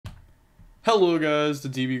Hello guys, the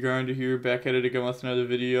DB Grinder here, back at it again with another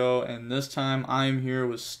video, and this time I'm here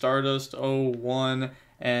with Stardust01,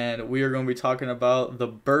 and we are going to be talking about the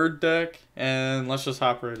bird deck, and let's just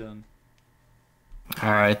hop right in. All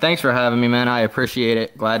right, thanks for having me, man. I appreciate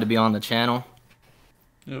it. Glad to be on the channel.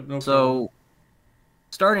 Yep, no problem. So,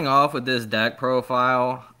 starting off with this deck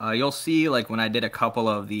profile, you'll see like when I did a couple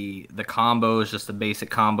of the combos, just the basic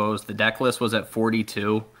combos, the deck list was at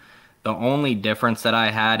 42. The only difference that I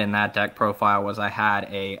had in that deck profile was I had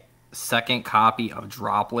a second copy of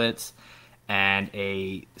Droplets and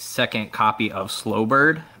a second copy of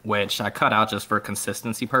Slowbird, which I cut out just for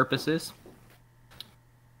consistency purposes.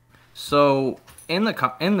 So in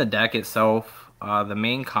the deck itself, the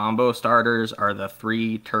main combo starters are the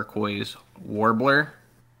three turquoise warbler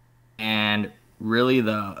and really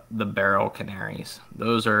the barrel canaries.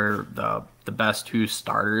 Those are the best two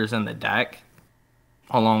starters in the deck,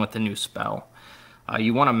 along with the new spell.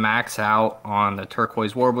 You want to max out on the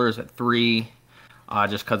turquoise warblers at 3,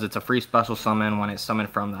 just because it's a free special summon when it's summoned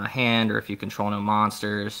from the hand or if you control no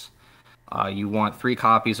monsters. You want 3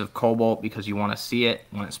 copies of Cobalt because you want to see it.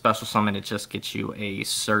 When it's special summoned, it just gets you a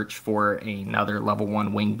search for another level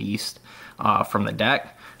 1 wing beast from the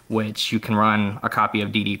deck, which you can run a copy of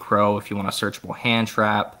dotKuro if you want a searchable hand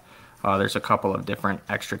trap. There's a couple of different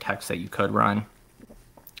extra texts that you could run.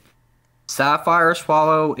 Sapphire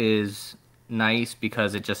Swallow is nice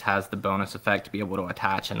because it just has the bonus effect to be able to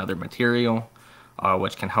attach another material,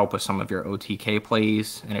 which can help with some of your OTK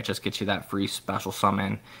plays, and it just gets you that free special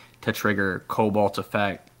summon to trigger Cobalt's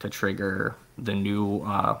effect, to trigger the new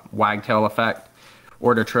Wagtail effect,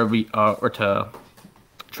 or to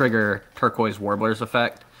trigger Turquoise Warbler's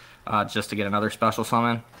effect, just to get another special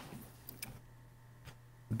summon.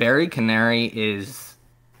 Berry Canary is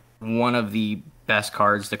one of the best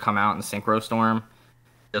cards to come out in Synchro Storm,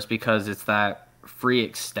 just because it's that free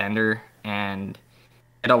extender and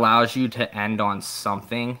it allows you to end on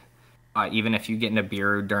something. Even if you get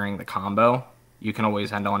Nibiru during the combo, you can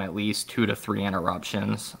always end on at least 2 to 3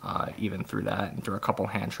 interruptions, even through that and through a couple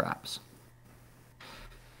hand traps.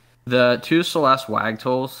 The 2 Celeste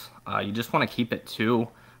Wagtools, you just want to keep it 2.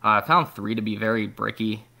 I found 3 to be very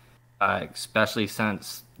bricky, especially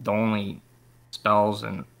since the only spells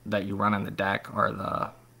that you run in the deck are the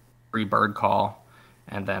free Bird Call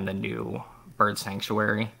and then the new Bird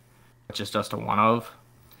Sanctuary, which is just a one of.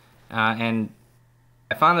 And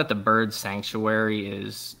I found that the Bird Sanctuary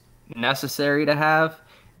is necessary to have,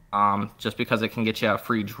 just because it can get you a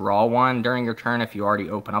free draw one during your turn if you already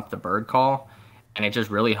open up the Bird Call, and it just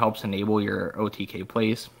really helps enable your OTK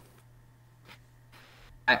plays.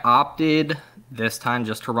 I opted this time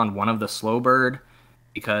just to run one of the Slowbird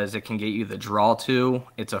because it can get you the draw 2.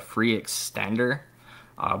 It's a free extender.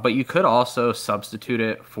 But you could also substitute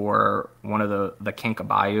it for one of the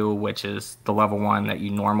Kinkabayu, which is the level 1 that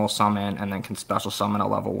you normal summon and then can special summon a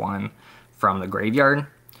level 1 from the graveyard,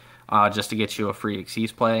 just to get you a free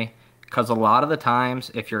Xyz play. Because a lot of the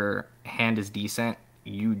times, if your hand is decent,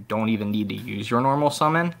 you don't even need to use your normal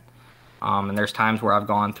summon. And there's times where I've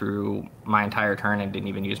gone through my entire turn and didn't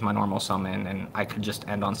even use my normal summon, and I could just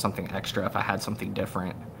end on something extra if I had something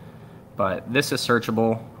different. But this is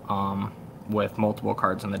searchable with multiple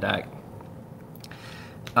cards in the deck.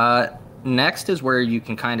 Next is where you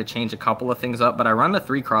can kind of change a couple of things up, but I run the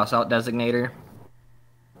 3 crossout designator,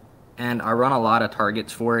 and I run a lot of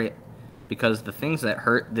targets for it because the things that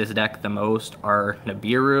hurt this deck the most are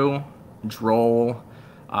Nibiru, Droll,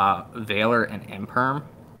 Veiler, and Imperm.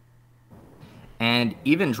 And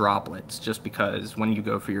even Droplets, just because when you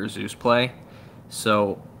go for your Zeus play.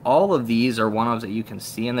 So all of these are one-ofs that you can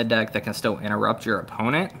see in the deck that can still interrupt your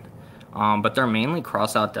opponent, but they're mainly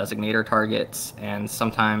cross-out designator targets, and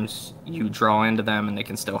sometimes you draw into them and they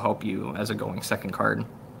can still help you as a going second card.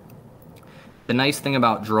 The nice thing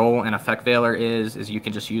about Droll and Effect Veiler is you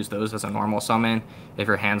can just use those as a normal summon if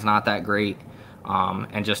your hand's not that great,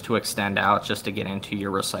 and just to extend out, just to get into your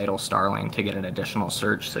Recital Starling to get an additional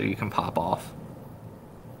search so you can pop off.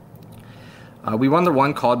 We run the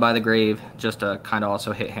 1 Called by the Grave just to kind of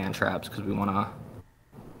also hit hand traps because we want to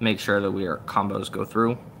make sure that our combos go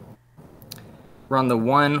through. Run the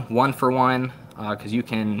 1 for 1 because you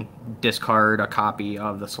can discard a copy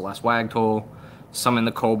of the Celeste Wagtool, summon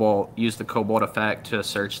the Cobalt, use the Cobalt effect to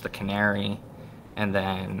search the Canary, and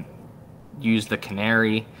then use the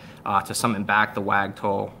Canary to summon back the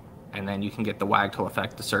Wagtool, and then you can get the Wagtool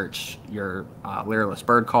effect to search your Lyrilusc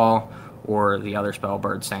Bird Call or the other spell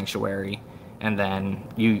Bird Sanctuary, and then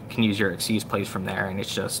you can use your Xyz plays from there, and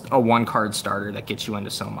it's just a 1-card starter that gets you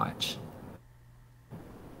into so much.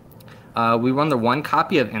 We run the 1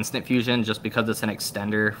 copy of Instant Fusion just because it's an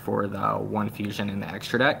extender for the 1 fusion in the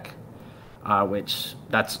extra deck. which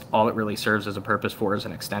that's all it really serves as a purpose for, as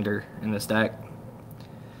an extender in this deck.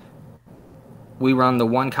 We run the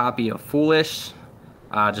 1 copy of Foolish,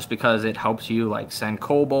 just because it helps you like send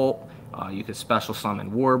Cobalt. You could special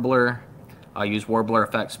summon Warbler, use Warbler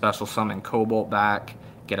effect, special summon Cobalt back,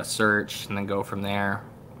 get a search, and then go from there.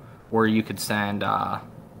 Or you could send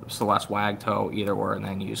Celeste YuGiToad, either or, and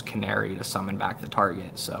then use Canary to summon back the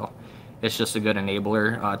target. So it's just a good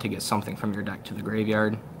enabler to get something from your deck to the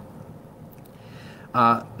graveyard.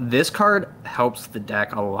 This card helps the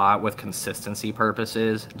deck a lot with consistency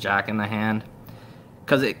purposes, Jack in the hand,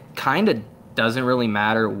 because it kind of doesn't really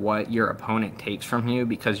matter what your opponent takes from you,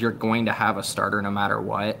 because you're going to have a starter no matter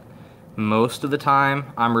what. Most of the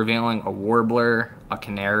time, I'm revealing a Warbler, a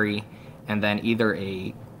Canary, and then either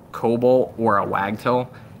a Cobalt or a YuGiToad.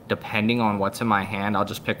 Depending on what's in my hand, I'll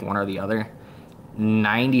just pick one or the other.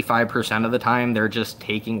 95% of the time, they're just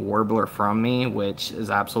taking Warbler from me, which is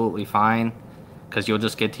absolutely fine, because you'll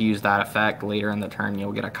just get to use that effect later in the turn.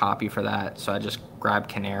 You'll get a copy for that. So I just grab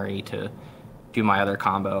Canary to do my other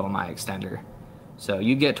combo, my extender. So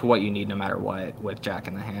you get to what you need no matter what with Jack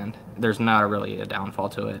in the hand. There's not really a downfall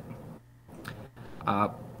to it.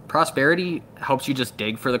 Prosperity helps you just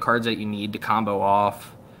dig for the cards that you need to combo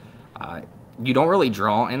off. You don't really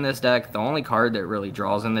draw in this deck. The only card that really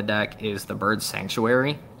draws in the deck is the Bird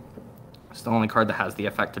Sanctuary. It's the only card that has the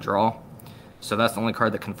effect to draw. So that's the only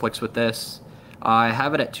card that conflicts with this. I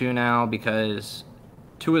have it at 2 now because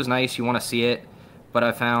 2 is nice, you want to see it, but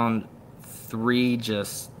I found 3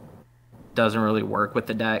 just doesn't really work with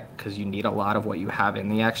the deck because you need a lot of what you have in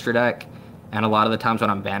the extra deck. And a lot of the times when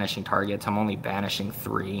I'm banishing targets, I'm only banishing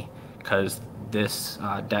 3 because this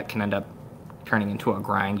deck can end up turning into a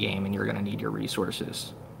grind game and you're going to need your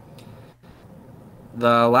resources.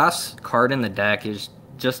 The last card in the deck is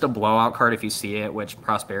just a blowout card if you see it, which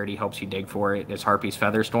Prosperity helps you dig for it. It's Harpy's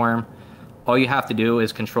Featherstorm. All you have to do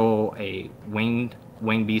is control a winged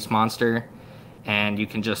beast monster, and you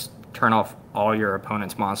can just turn off all your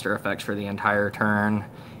opponent's monster effects for the entire turn,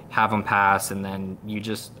 have them pass, and then you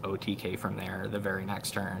just OTK from there the very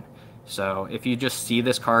next turn. So if you just see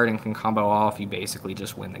this card and can combo off, you basically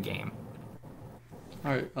just win the game.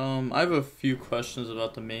 Alright, I have a few questions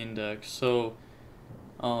about the main deck. So,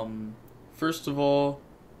 first of all,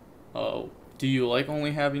 do you like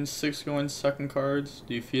only having 6 going second cards?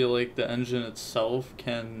 Do you feel like the engine itself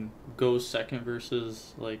can go second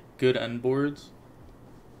versus like good end boards?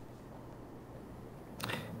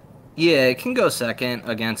 Yeah, it can go second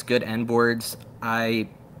against good end boards. I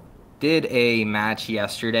did a match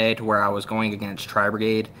yesterday to where I was going against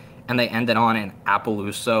Tri-Brigade, and they ended on an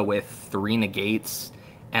Appaloosa with 3 negates,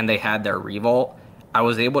 and they had their Revolt. I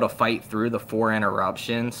was able to fight through the 4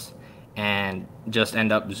 interruptions and just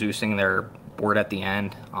end up Zeusing their board at the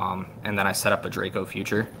end, and then I set up a Draco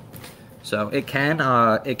Future. So it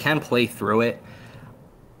can play through it.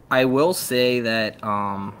 I will say that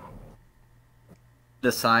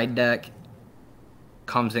the side deck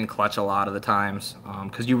comes in clutch a lot of the times,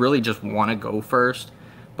 because you really just want to go first,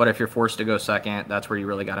 but if you're forced to go second, that's where you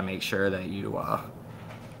really got to make sure that you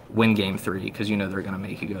win game 3, because you know they're going to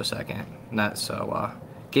make you go second.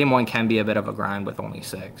 Game 1 can be a bit of a grind with only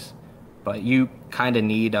 6. But you kind of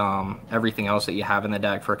need everything else that you have in the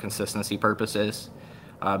deck for consistency purposes,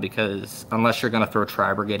 because unless you're going to throw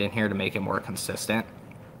Tri-Brigade in here to make it more consistent,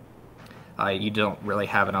 you don't really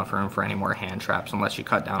have enough room for any more hand traps unless you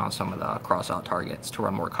cut down on some of the cross-out targets to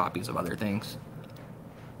run more copies of other things.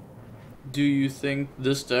 Do you think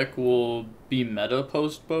this deck will be meta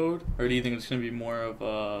post-BODE, or do you think it's going to be more of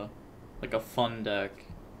a fun deck?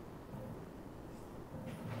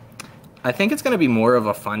 I think it's going to be more of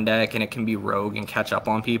a fun deck, and it can be rogue and catch up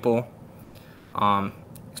on people.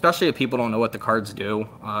 Especially if people don't know what the cards do.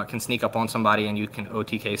 It can sneak up on somebody and you can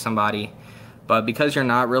OTK somebody. But because you're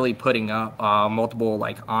not really putting up multiple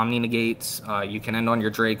like Omni negates, you can end on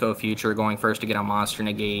your Draco Future going first to get a monster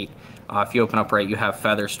negate. If you open up right, you have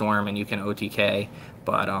Featherstorm and you can OTK.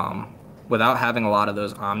 But without having a lot of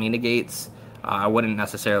those Omni negates, I wouldn't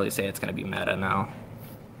necessarily say it's going to be meta now.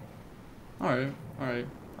 Alright.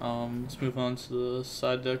 Let's move on to the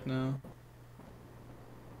side deck now.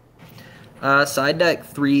 Side deck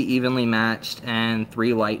 3 evenly matched and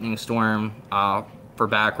 3 Lightning Storm for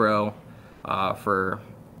back row, for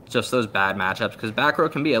just those bad matchups, because back row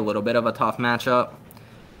can be a little bit of a tough matchup.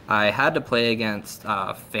 I had to play against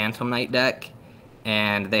Phantom Knight deck,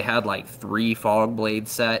 and they had like 3 Fog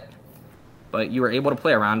Blades set, but you were able to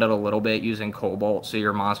play around it a little bit using Cobalt, so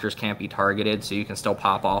your monsters can't be targeted, so you can still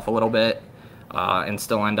pop off a little bit. And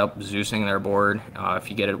still end up Zeusing their board if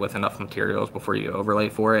you get it with enough materials before you overlay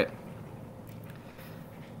for it.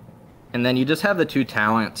 And then you just have the 2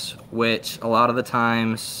 talents, which a lot of the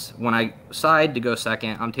times when I decide to go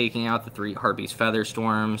second, I'm taking out the 3 Harpy's Feather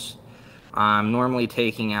Storms. I'm normally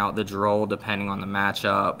taking out the Droll depending on the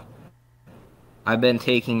matchup. I've been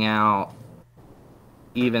taking out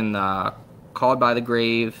even the Called by the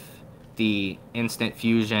Grave, the Instant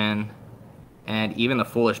Fusion, and even the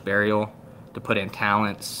Foolish Burial to put in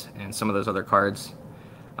talents and some of those other cards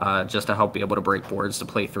just to help be able to break boards to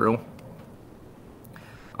play through.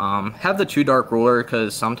 Have the 2 Dark Ruler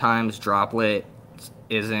because sometimes Droplet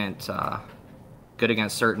isn't good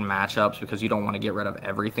against certain matchups because you don't want to get rid of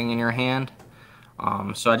everything in your hand.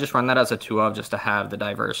 So I just run that as a 2 of just to have the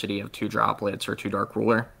diversity of 2 Droplets or 2 Dark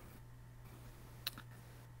Ruler.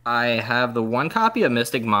 I have the 1 copy of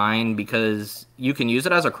Mystic Mine because you can use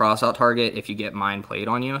it as a crossout target if you get Mine played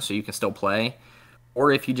on you, so you can still play.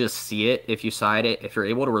 Or if you just see it, if you side it, if you're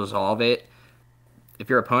able to resolve it, if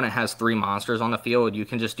your opponent has 3 monsters on the field, you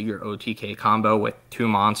can just do your OTK combo with 2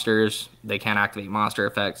 monsters. They can't activate monster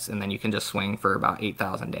effects, and then you can just swing for about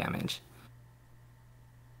 8,000 damage.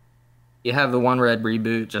 You have the 1 red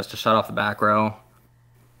Reboot just to shut off the back row.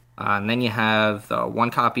 And then you have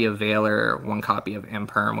 1 copy of Veiler, 1 copy of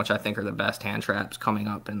Imperm, which I think are the best hand traps coming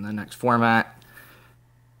up in the next format,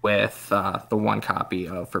 with the 1 copy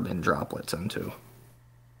of Forbidden Droplets into.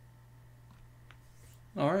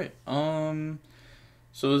 All right.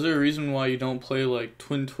 So is there a reason why you don't play like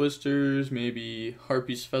Twin Twisters, maybe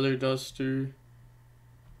Harpy's Feather Duster?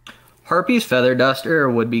 Harpy's Feather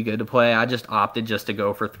Duster would be good to play. I just opted just to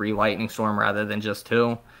go for 3 Lightning Storm rather than just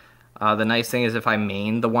 2. The nice thing is if I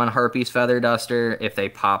main the 1 Harpy's Feather Duster, if they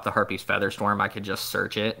pop the Harpy's Feather Storm, I could just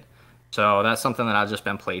search it. So that's something that I've just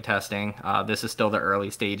been playtesting. This is still the early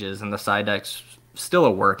stages, and the side deck's still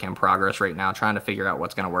a work in progress right now, trying to figure out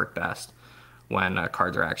what's going to work best when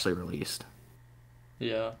cards are actually released.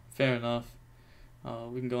 Yeah, fair enough.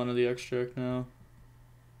 We can go into the extract now.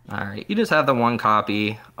 Alright, you just have the 1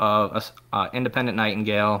 copy of Independent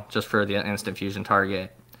Nightingale, just for the instant fusion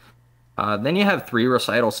target. Then you have 3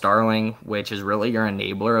 Recital Starling, which is really your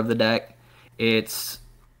enabler of the deck. It's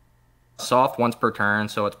soft once per turn,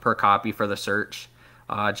 so it's per copy for the search.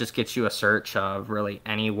 It just gets you a search of really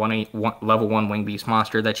any level 1 Wing Beast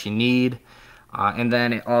monster that you need. And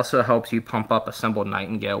then it also helps you pump up Assembled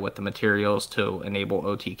Nightingale with the materials to enable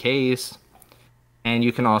OTKs. And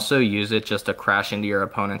you can also use it just to crash into your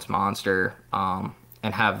opponent's monster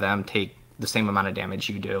and have them take the same amount of damage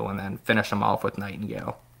you do, and then finish them off with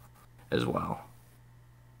Nightingale as well.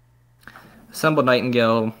 Assembled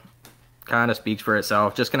Nightingale kind of speaks for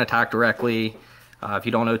itself. Just going to attack directly. If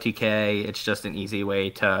you don't OTK, it's just an easy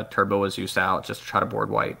way to turbo a Zeus out just to try to board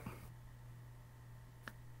white.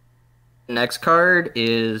 Next card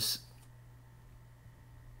is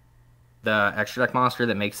the extra deck monster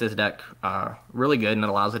that makes this deck really good, and it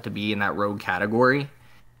allows it to be in that rogue category,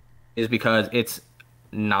 is because it's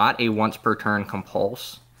not a once per turn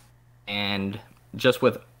compulse, and just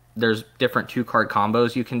with there's different 2-card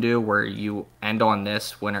combos you can do where you end on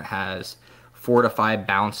this when it has 4 to 5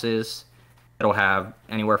 bounces. It'll have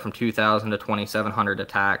anywhere from 2,000 to 2,700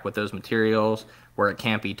 attack with those materials, where it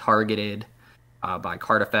can't be targeted by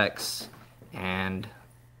card effects, and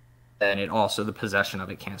then it also, the possession of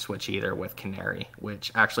it can't switch either with Canary,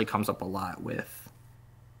 which actually comes up a lot with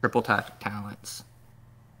triple tap talents.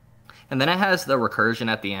 And then it has the recursion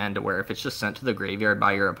at the end, where if it's just sent to the graveyard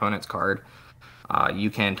by your opponent's card, you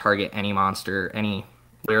can target any monster, any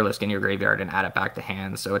Lyrilusc in your graveyard, and add it back to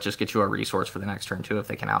hand. So it just gets you a resource for the next turn too if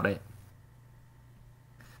they can out it.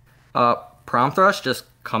 Prom Thrush just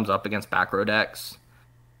comes up against back row decks.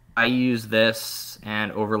 I use this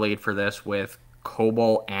and overlaid for this with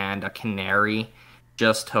Cobalt and a Canary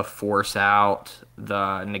just to force out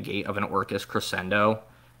the negate of an Orcus Crescendo,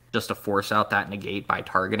 just to force out that negate by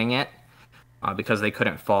targeting it, because they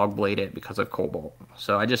couldn't Fog Blade it because of Cobalt.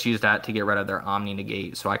 So I just used that to get rid of their Omni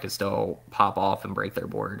negate so I could still pop off and break their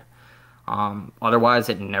board. Otherwise,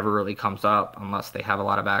 it never really comes up unless they have a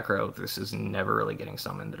lot of back row. This is never really getting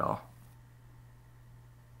summoned at all.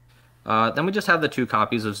 Then we just have the 2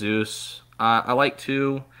 copies of Zeus. I like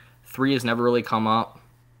 2. 3 has never really come up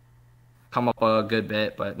a good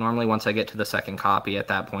bit, but normally once I get to the 2nd copy, at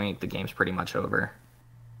that point, the game's pretty much over.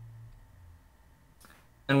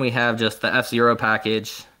 Then we have just the F-Zero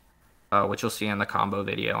package, which you'll see in the combo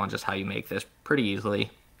video on just how you make this pretty easily.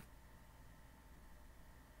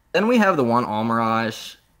 Then we have the 1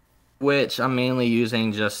 Almirage, which I'm mainly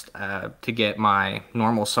using just to get my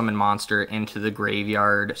normal summon monster into the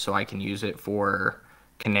graveyard so I can use it for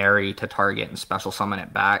Canary to target and special summon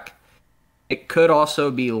it back. It could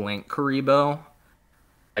also be Link Karibo.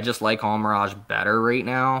 I just like Almirage better right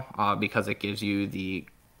now because it gives you the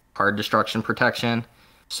card destruction protection.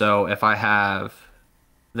 So if I have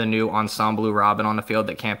the new Ensemble Robin on the field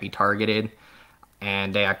that can't be targeted,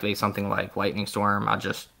 and they activate something like Lightning Storm, I'll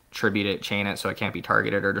just tribute it, chain it, so it can't be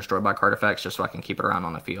targeted or destroyed by card effects, just so I can keep it around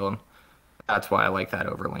on the field. That's why I like that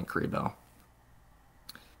over Link Rebel.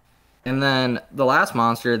 And then the last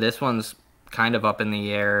monster, this one's kind of up in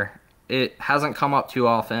the air. It hasn't come up too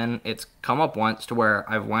often. It's come up once to where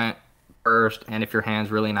I've went first, and if your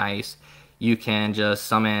hand's really nice, you can just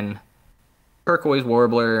summon Turquoise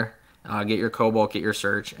Warbler, get your Cobalt, get your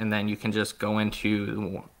Search, and then you can just go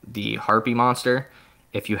into the Harpy monster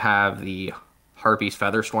if you have the Harpy's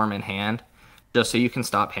Featherstorm in hand, just so you can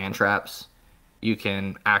stop hand traps. You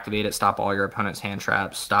can activate it, stop all your opponent's hand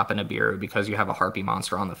traps, stop a Nibiru because you have a Harpy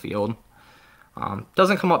monster on the field.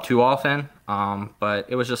 Doesn't come up too often, but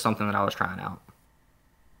it was just something that I was trying out.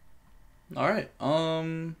 Alright,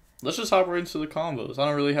 let's just hop right into the combos. I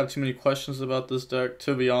don't really have too many questions about this deck,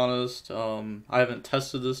 to be honest. I haven't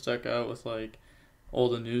tested this deck out with, like, all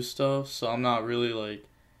the new stuff, so I'm not really, like,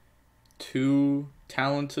 too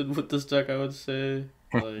talented with this deck, I would say.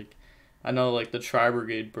 Like, I know, like, the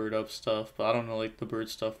Tri-Brigade bird up stuff, but I don't know, like, the bird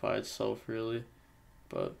stuff by itself, really.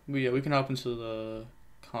 But, yeah, we can hop into the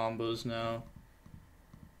combos now.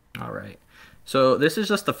 Alright. So this is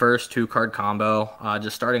just the first 2-card combo,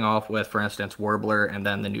 just starting off with, for instance, Warbler and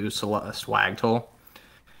then the new Swagtool.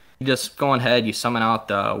 You just go ahead, you summon out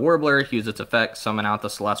the Warbler, use its effect, summon out the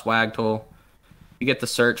Celeste Wagtool. You get the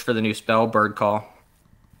search for the new spell, Bird Call.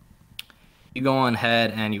 You go on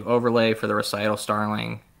ahead and you overlay for the Recital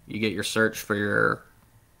Starling. You get your search for your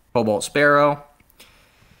Cobalt Sparrow.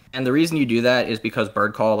 And the reason you do that is because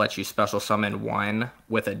Bird Call lets you special summon one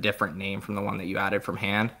with a different name from the one that you added from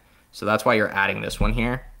hand. So that's why you're adding this one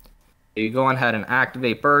here. You go on ahead and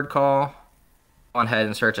activate Bird Call. Go on ahead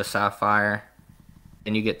and search a Sapphire.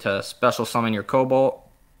 And you get to special summon your Cobalt.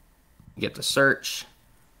 You get to search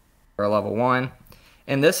for a level 1.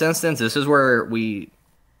 In this instance, this is where we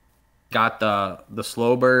got the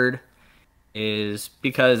slow bird, is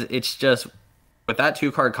because it's just, with that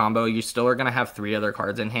 2-card combo, you still are going to have 3 other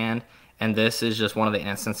cards in hand. And this is just one of the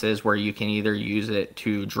instances where you can either use it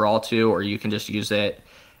to draw 2, or you can just use it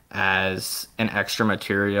as an extra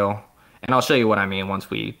material. And I'll show you what I mean once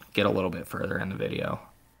we get a little bit further in the video.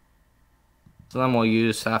 So then we'll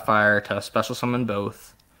use Sapphire to special summon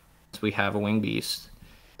both. So we have a Winged Beast.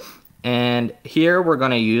 And here we're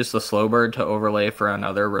going to use the Slowbird to overlay for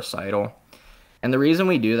another Recital. And the reason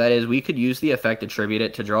we do that is we could use the effect Attribute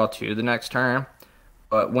It to draw 2 the next turn.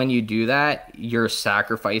 But when you do that, you're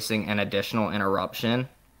sacrificing an additional interruption,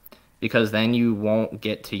 because then you won't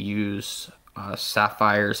get to use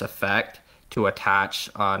Sapphire's effect to attach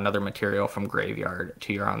another material from Graveyard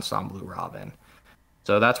to your Ensemble Robin.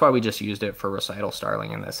 So that's why we just used it for Recital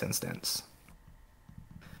Starling in this instance.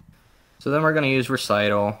 So then we're going to use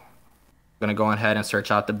Recital. We're going to go ahead and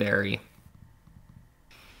search out the Berry.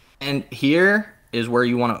 And here is where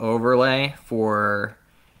you want to overlay for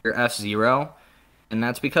your F0. And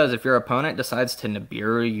that's because if your opponent decides to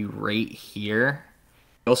Nibiru you right here,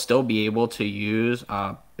 you'll still be able to use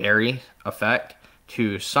Berry effect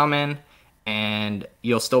to summon, and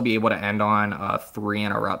you'll still be able to end on a 3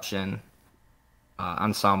 interruption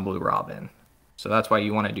Ensemble Robin. So that's why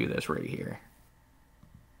you want to do this right here.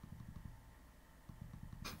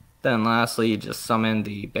 Then lastly, just summon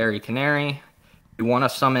the Berry Canary. You want to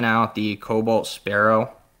summon out the Cobalt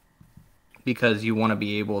Sparrow because you want to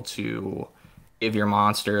be able to give your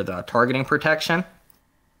monster the targeting protection.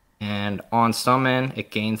 And on summon,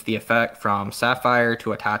 it gains the effect from Sapphire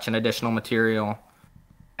to attach an additional material.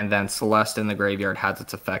 And then Celeste in the graveyard has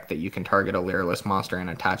its effect that you can target a Lyrilusc monster and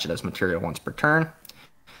attach it as material once per turn.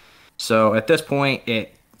 So at this point,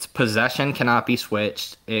 its possession cannot be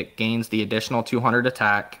switched. It gains the additional 200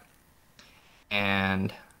 attack.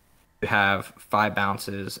 And you have 5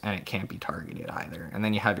 bounces, and it can't be targeted either. And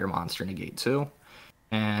then you have your monster negate too.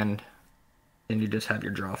 And then you just have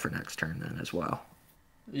your draw for next turn then as well.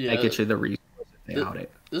 Yeah. That gets you the resource if they out it.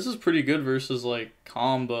 This is pretty good versus, like,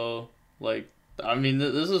 combo. Like, I mean,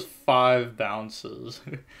 this is 5 bounces.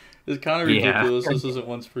 It's kind of ridiculous. This isn't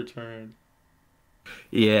once per turn.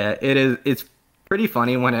 Yeah, it is. It's pretty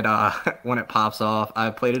funny when it pops off. I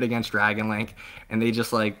played it against Dragon Link, and they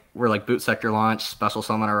just were like boot sector launch, special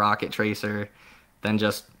summon a rocket tracer, then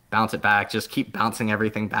just bounce it back, just keep bouncing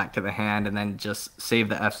everything back to the hand, and then just save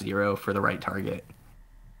the F0 for the right target.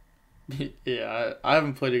 Yeah, I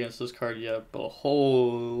haven't played against this card yet, but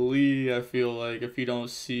holy, I feel like if you don't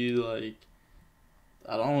see, like,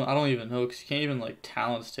 I don't even know, because you can't even, like,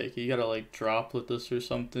 talents take it. You gotta, like, droplet this or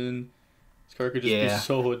something. This card could just be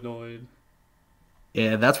so annoyed.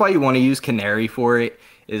 Yeah, that's why you want to use Canary for it,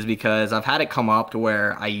 is because I've had it come up to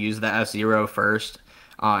where I use the F0 first,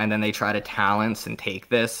 and then they try to talents and take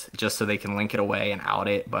this just so they can link it away and out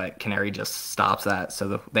it, but Canary just stops that,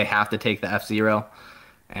 so they have to take the F0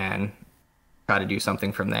 and try to do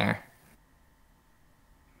something from there.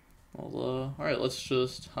 Well, all right, let's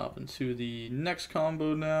just hop into the next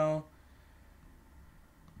combo now.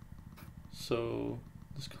 So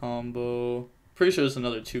this combo, pretty sure it's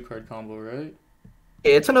another 2-card combo, right?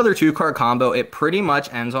 It's another 2-card combo. It pretty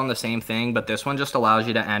much ends on the same thing, but this one just allows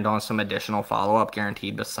you to end on some additional follow-up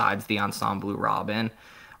guaranteed besides the Ensemble Robin,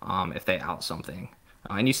 if they out something.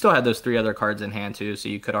 And you still had those 3 other cards in hand too, so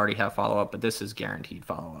you could already have follow-up, but this is guaranteed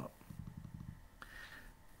follow-up.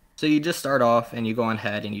 So you just start off and you go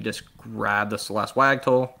ahead and you just grab the Celeste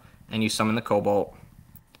Wagtail and you summon the Cobalt.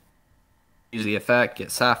 Use the effect,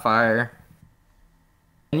 get Sapphire,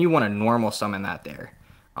 and you want to normal summon that there.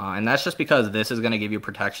 And that's just because this is going to give you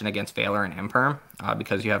protection against Failure and Imperm,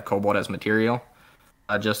 because you have Cobalt as material,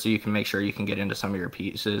 just so you can make sure you can get into some of your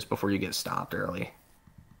pieces before you get stopped early.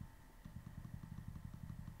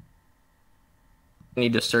 You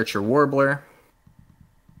need to search your Warbler.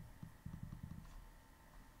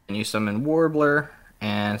 And you summon Warbler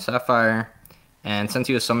and Sapphire. And since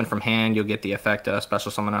he was summoned from hand, you'll get the effect to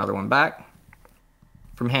special summon another one back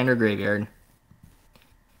from hand or graveyard.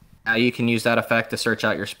 Now you can use that effect to search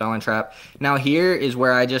out your spell and trap. Now here is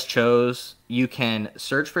where I just chose, you can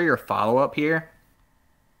search for your follow-up here,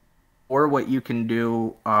 or what you can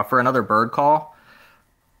do for another bird call,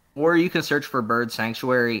 or you can search for Bird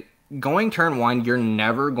Sanctuary. Going turn 1, you're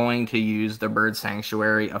never going to use the Bird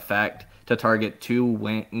Sanctuary effect to target 2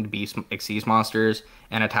 winged beast Xyz monsters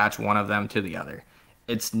and attach one of them to the other.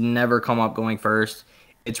 It's never come up going first.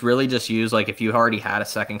 It's really just used like if you already had a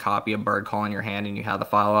second copy of Bird Call in your hand and you have the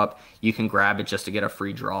follow-up, you can grab it just to get a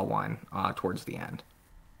free draw one towards the end.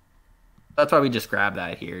 That's why we just grab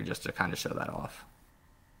that here, just to kind of show that off.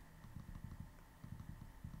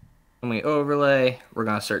 When we overlay, we're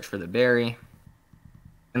going to search for the berry.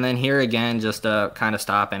 And then here again, just to kind of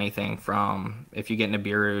stop anything from, if you get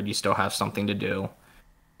Nibiru, you still have something to do.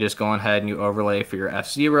 You just go ahead and you overlay for your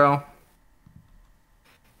F0.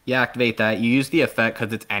 You activate that. You use the effect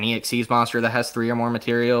because it's any Xyz monster that has 3 or more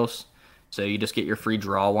materials. So you just get your free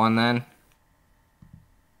draw one then.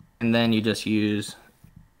 And then you just use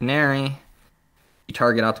Canary. You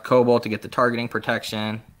target out the Cobalt to get the targeting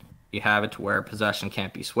protection. You have it to where possession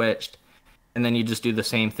can't be switched. And then you just do the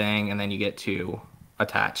same thing, and then you get to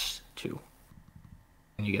attach to.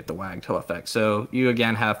 And you get the Wagtail effect. So you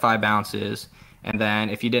again have 5 bounces. And then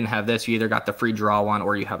if you didn't have this, you either got the free draw one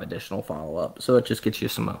or you have additional follow-up. So it just gets you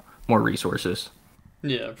some more resources.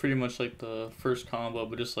 Yeah, pretty much like the first combo,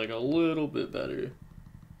 but just like a little bit better.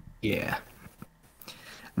 Yeah.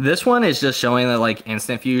 This one is just showing that like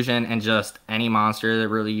instant fusion and just any monster that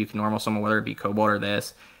really you can normal summon, whether it be Cobalt or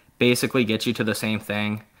this, basically gets you to the same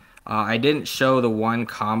thing. I didn't show the one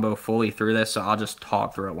combo fully through this, so I'll just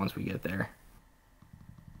talk through it once we get there.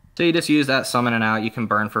 So you just use that summon and out. You can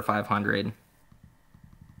burn for 500.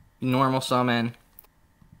 Normal summon,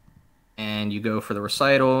 and you go for the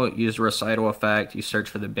Recital, use the Recital effect, you search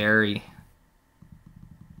for the berry,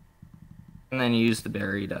 and then you use the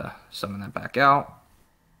berry to summon that back out.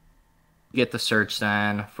 You get the search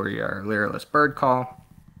then for your Lyrilusc bird call,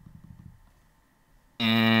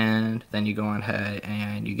 and then you go ahead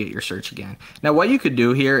and you get your search again. Now what you could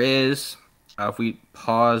do here is, if we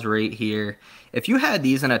pause right here, if you had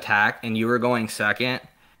these in attack and you were going second,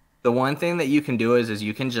 the one thing that you can do is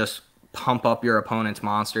you can just pump up your opponent's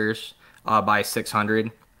monsters by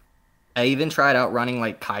 600. I even tried out running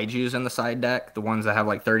like Kaijus in the side deck, the ones that have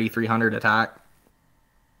like 3,300 attack,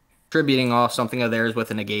 tributing off something of theirs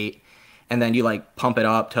with a negate, and then you like pump it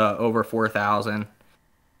up to over 4,000.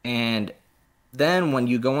 And then when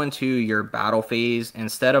you go into your battle phase,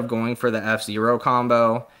 instead of going for the F0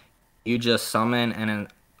 combo, you just summon an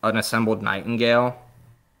assembled Nightingale,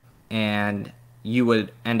 and you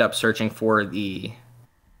would end up searching for the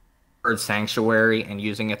Bird Sanctuary and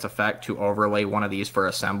using its effect to overlay one of these for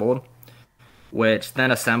Assembled, which then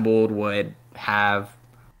Assembled would have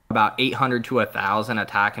about 800 to 1,000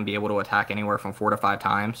 attack and be able to attack anywhere from 4 to 5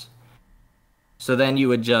 times. So then you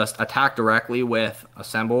would just attack directly with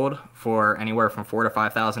Assembled for anywhere from 4 to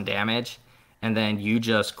 5,000 damage, and then you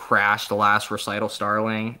just crash the last Recital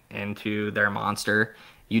Starling into their monster.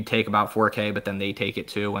 You'd take about 4k, but then they take it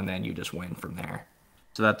too, and then you just win from there.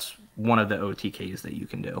 So that's one of the OTKs that you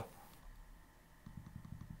can do.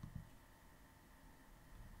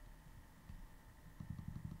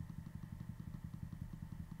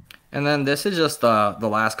 And then this is just the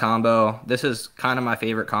last combo. This is kind of my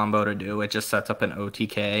favorite combo to do. It just sets up an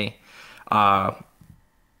OTK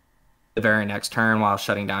the very next turn while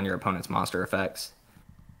shutting down your opponent's monster effects.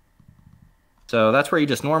 So that's where you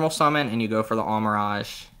just normal summon and you go for the All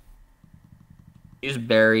Mirage. Use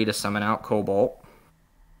Berry to summon out Cobalt.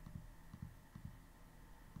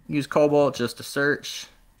 Use Cobalt just to search.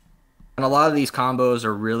 And a lot of these combos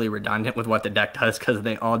are really redundant with what the deck does because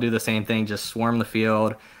they all do the same thing. Just swarm the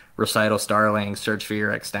field, Recital Starling, search for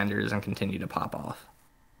your extenders, and continue to pop off.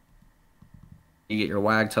 You get your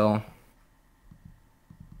YuGiToad.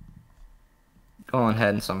 Go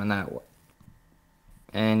ahead and summon that.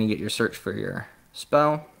 And you get your search for your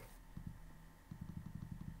spell.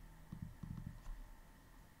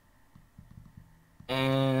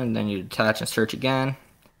 And then you detach and search again.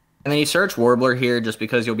 And then you search Warbler here just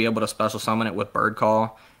because you'll be able to special summon it with Bird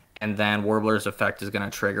Call. And then Warbler's effect is going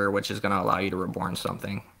to trigger, which is going to allow you to reborn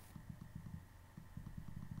something.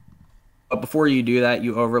 But before you do that,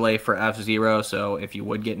 you overlay for F0. So if you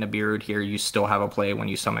would get Nibiru'd here, you still have a play when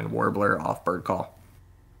you summon Warbler off Bird Call.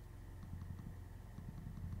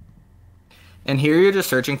 And here you're just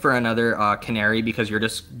searching for another Canary because you're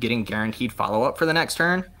just getting guaranteed follow-up for the next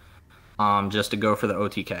turn. Just to go for the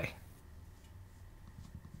OTK.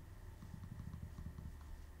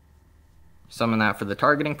 Summon that for the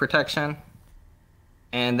targeting protection.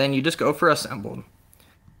 And then you just go for Assembled.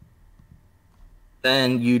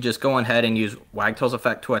 Then you just go ahead and use YuGiToad's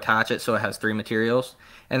effect to attach it so it has 3 materials.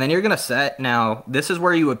 And then you're going to set, now this is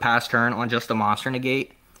where you would pass turn on just a monster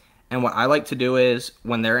negate. And what I like to do is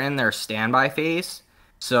when they're in their standby phase,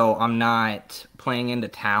 so I'm not playing into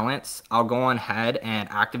talents, I'll go on ahead and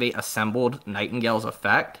activate Assembled Nightingale's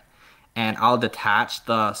effect, and I'll detach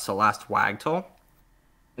the Celeste YuGiToad.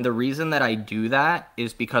 The reason that I do that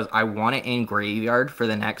is because I want it in graveyard for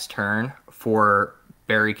the next turn for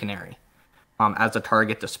Berry Canary as a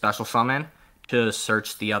target to special summon to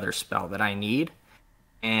search the other spell that I need.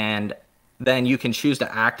 And then you can choose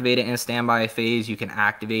to activate it in standby phase. You can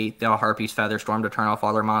activate the Harpy's Feather Storm to turn off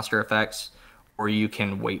all their monster effects, or you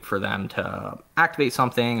can wait for them to activate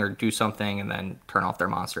something or do something and then turn off their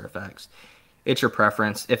monster effects. It's your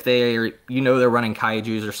preference. If they're running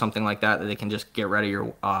Kaijus or something like that they can just get rid of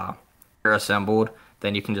your Assembled,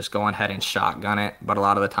 then you can just go ahead and shotgun it. But a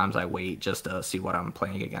lot of the times I wait just to see what I'm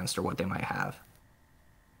playing against or what they might have.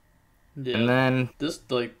 Yeah, and then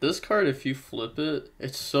this card, if you flip it,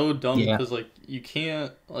 it's so dumb Yeah. because like you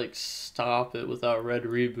can't like stop it without red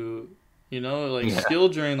reboot. You know, like Yeah. skill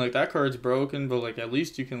drain, like that card's broken, but like at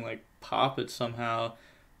least you can like pop it somehow.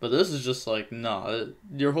 But this is just like nah,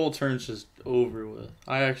 your whole turn's just over with.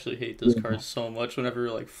 I actually hate this Yeah. card so much. Whenever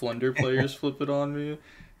like Flunder players flip it on me,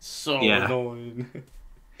 it's so Yeah. annoying.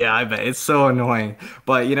 Yeah, I bet it's so annoying.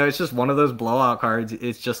 But it's just one of those blowout cards.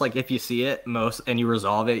 It's just like if you see it and you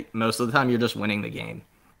resolve it, most of the time you're just winning the game.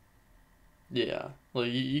 Yeah,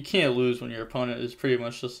 like you can't lose when your opponent is pretty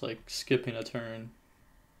much just like skipping a turn.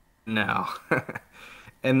 No.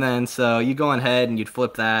 And then so you go ahead and you'd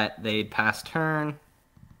flip that, they'd pass turn.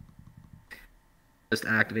 Just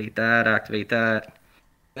activate that.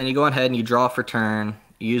 Then you go ahead and you draw for turn,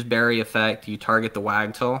 you use Berry effect, you target the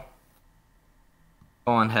YuGiToad.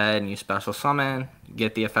 Go ahead and you special summon,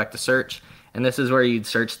 get the effect to search, and this is where you'd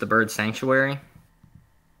search the Bird Sanctuary.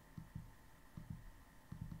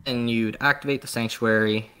 And you'd activate the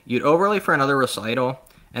Sanctuary, you'd overlay for another Recital,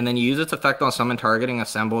 and then you use its effect on summon targeting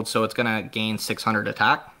Assembled, so it's going to gain 600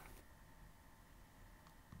 attack.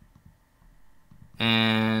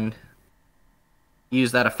 And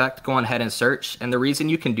use that effect, go ahead and search. And the reason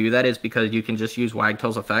you can do that is because you can just use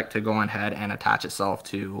YuGiToad's effect to go ahead and attach itself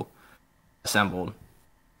to Assembled.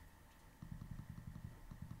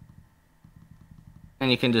 And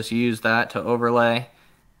you can just use that to overlay.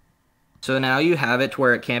 So now you have it to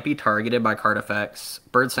where it can't be targeted by card effects.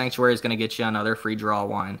 Bird Sanctuary is going to get you another free draw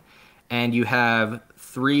 1. And you have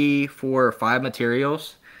 3, 4, 5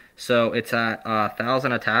 materials. So it's at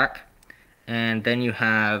 1,000 attack. And then you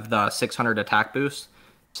have the 600 attack boost.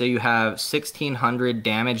 So you have 1,600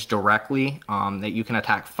 damage directly that you can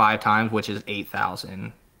attack 5 times, which is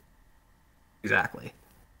 8,000. Exactly.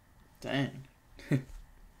 Dang.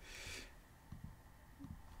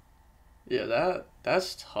 Yeah,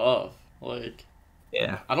 that's tough. Like,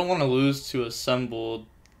 Yeah. I don't want to lose to Assembled.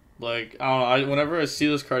 Like, I don't know. Whenever I see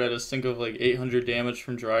this card, I just think of like 800 damage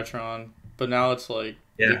from Drytron. But now it's like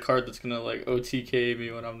the card that's gonna like OTK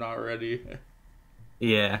me when I'm not ready.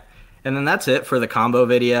 Yeah. And then that's it for the combo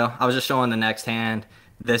video. I was just showing the next hand.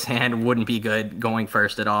 This hand wouldn't be good going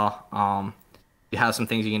first at all. You have some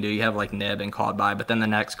things you can do. You have like Nib and Called By, but then the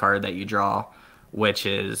next card that you draw, which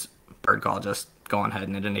is bird call just go ahead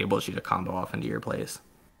and it enables you to combo off into your place.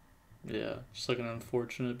 Yeah, just like an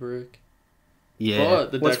unfortunate brick. Yeah.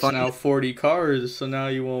 But the deck's now 40 cards, so now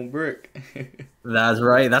you won't brick. That's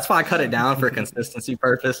right. That's why I cut it down for consistency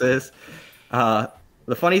purposes.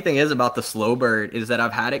 The funny thing is about the slow bird is that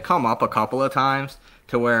I've had it come up a couple of times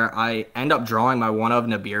to where I end up drawing my one of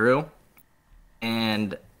Nibiru.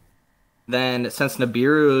 And then since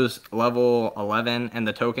Nibiru's level 11 and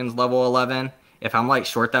the token's level 11, if I'm like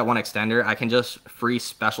short that one extender, I can just free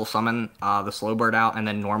special summon the slow bird out and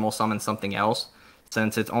then normal summon something else,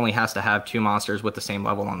 since it only has to have 2 monsters with the same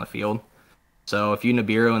level on the field. So if you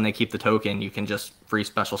Nibiru and they keep the token, you can just free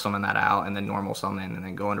special summon that out and then normal summon and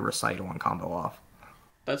then go into recital and combo off.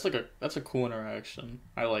 That's a cool interaction.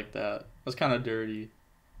 I like that. That's kind of dirty.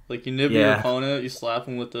 Like you nib your opponent, you slap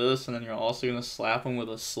him with this, and then you're also gonna slap him with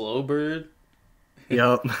a slow bird.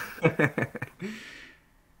 Yep.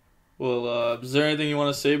 Well, is there anything you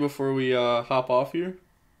want to say before we hop off here?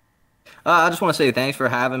 I just want to say thanks for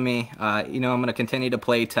having me. I'm going to continue to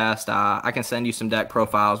play test. I can send you some deck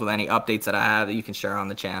profiles with any updates that I have that you can share on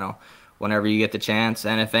the channel whenever you get the chance.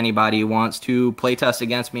 And if anybody wants to play test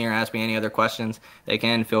against me or ask me any other questions, they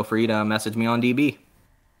can feel free to message me on DB.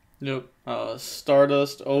 Yep.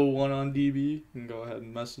 Stardust01 on DB. You can go ahead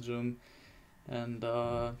and message him. And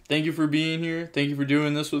thank you for being here. Thank you for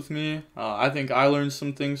doing this with me. I think I learned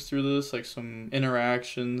some things through this, like some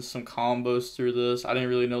interactions, some combos through this. I didn't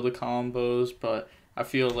really know the combos, but I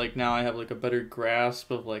feel like now I have like a better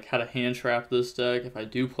grasp of like how to hand trap this deck if I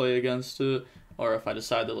do play against it, or if I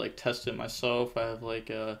decide to like test it myself. I have like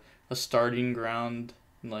a starting ground,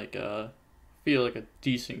 and like feel like a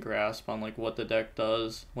decent grasp on like what the deck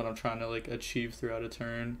does when I'm trying to like achieve throughout a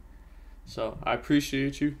turn. So I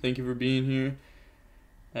appreciate you. Thank you for being here.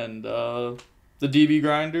 And the DB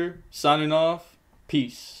Grinder signing off.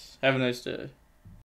 Peace. Have a nice day.